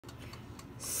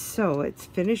So it's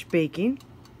finished baking,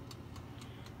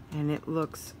 and it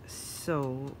looks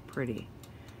so pretty.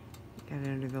 Got it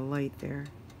under the light there.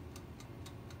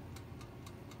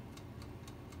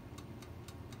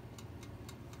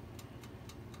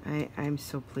 I'm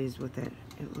so pleased with it.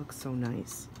 It looks so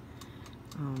nice.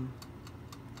 And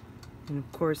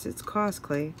of course it's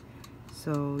Cosclay,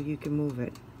 so you can move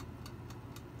it.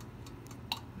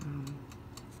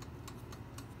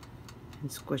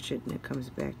 And squish it and it comes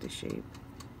back to shape.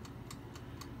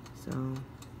 So,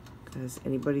 because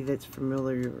anybody that's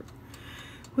familiar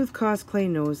with Cosclay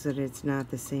knows that it's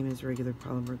not the same as regular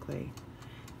polymer clay.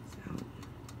 So,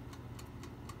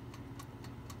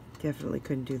 definitely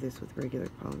couldn't do this with regular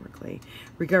polymer clay.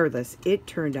 Regardless, it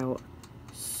turned out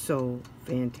so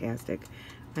fantastic.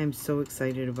 I'm so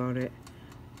excited about it.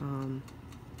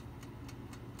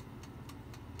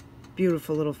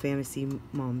 Beautiful little fantasy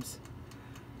mums.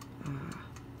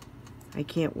 I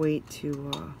can't wait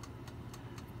to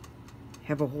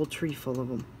have a whole tree full of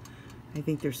them. I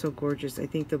think they're so gorgeous. I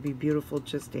think they'll be beautiful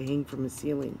just to hang from a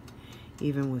ceiling,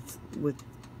 even with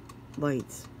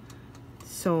lights.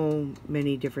 So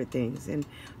many different things. And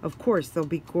of course they'll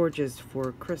be gorgeous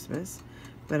for Christmas,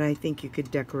 but I think you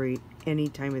could decorate any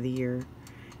time of the year.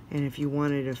 And if you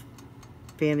wanted a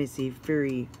fantasy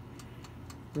fairy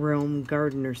realm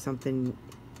garden or something,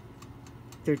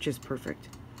 they're just perfect.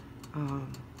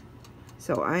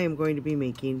 So I am going to be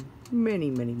making many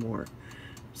more.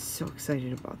 I'm so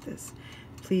excited about this.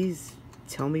 Please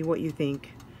tell me what you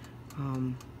think.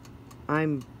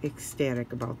 I'm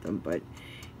ecstatic about them, but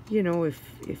you know, if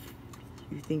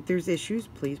you think there's issues,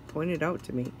 please point it out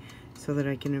to me so that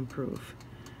I can improve.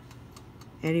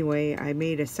 Anyway, I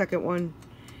made a second one.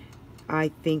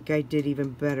 I think I did even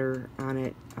better on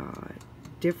it.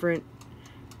 Different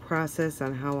process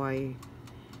on how I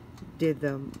did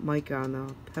the mica on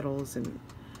the petals and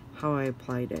how I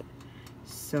applied it.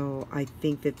 So I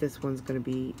think that this one's going to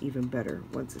be even better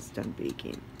once it's done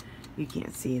baking. You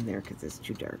can't see in there because it's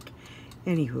too dark.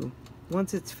 Anywho,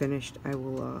 once it's finished, I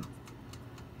will,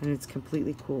 and it's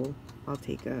completely cool, I'll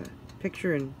take a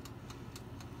picture and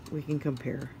we can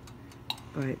compare.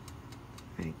 But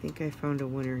I think I found a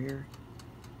winner here.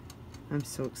 I'm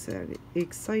so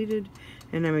excited,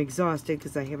 and I'm exhausted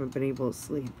because I haven't been able to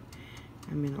sleep.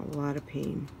 I'm in a lot of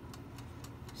pain.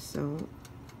 So,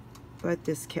 but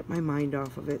this kept my mind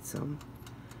off of it, so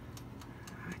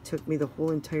it took me the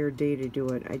whole entire day to do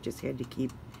it. I just had to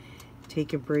keep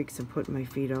taking breaks and putting my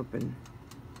feet up and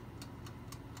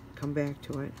come back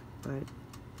to it. But it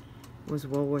was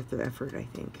well worth the effort, I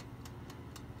think.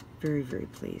 Very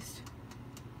pleased.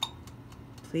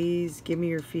 Please give me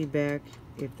your feedback.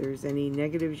 If there's any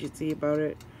negatives you see about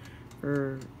it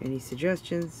or any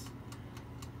suggestions,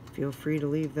 feel free to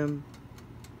leave them,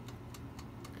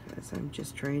 because I'm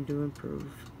just trying to improve.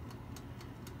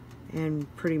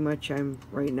 And pretty much I'm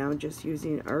right now just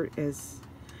using art as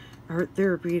art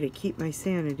therapy to keep my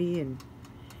sanity and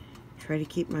try to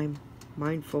keep my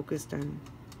mind focused on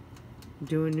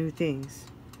doing new things,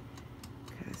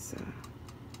 because I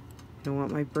don't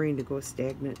want my brain to go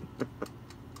stagnant. But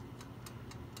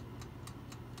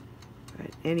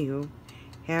anywho,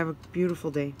 have a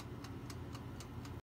beautiful day.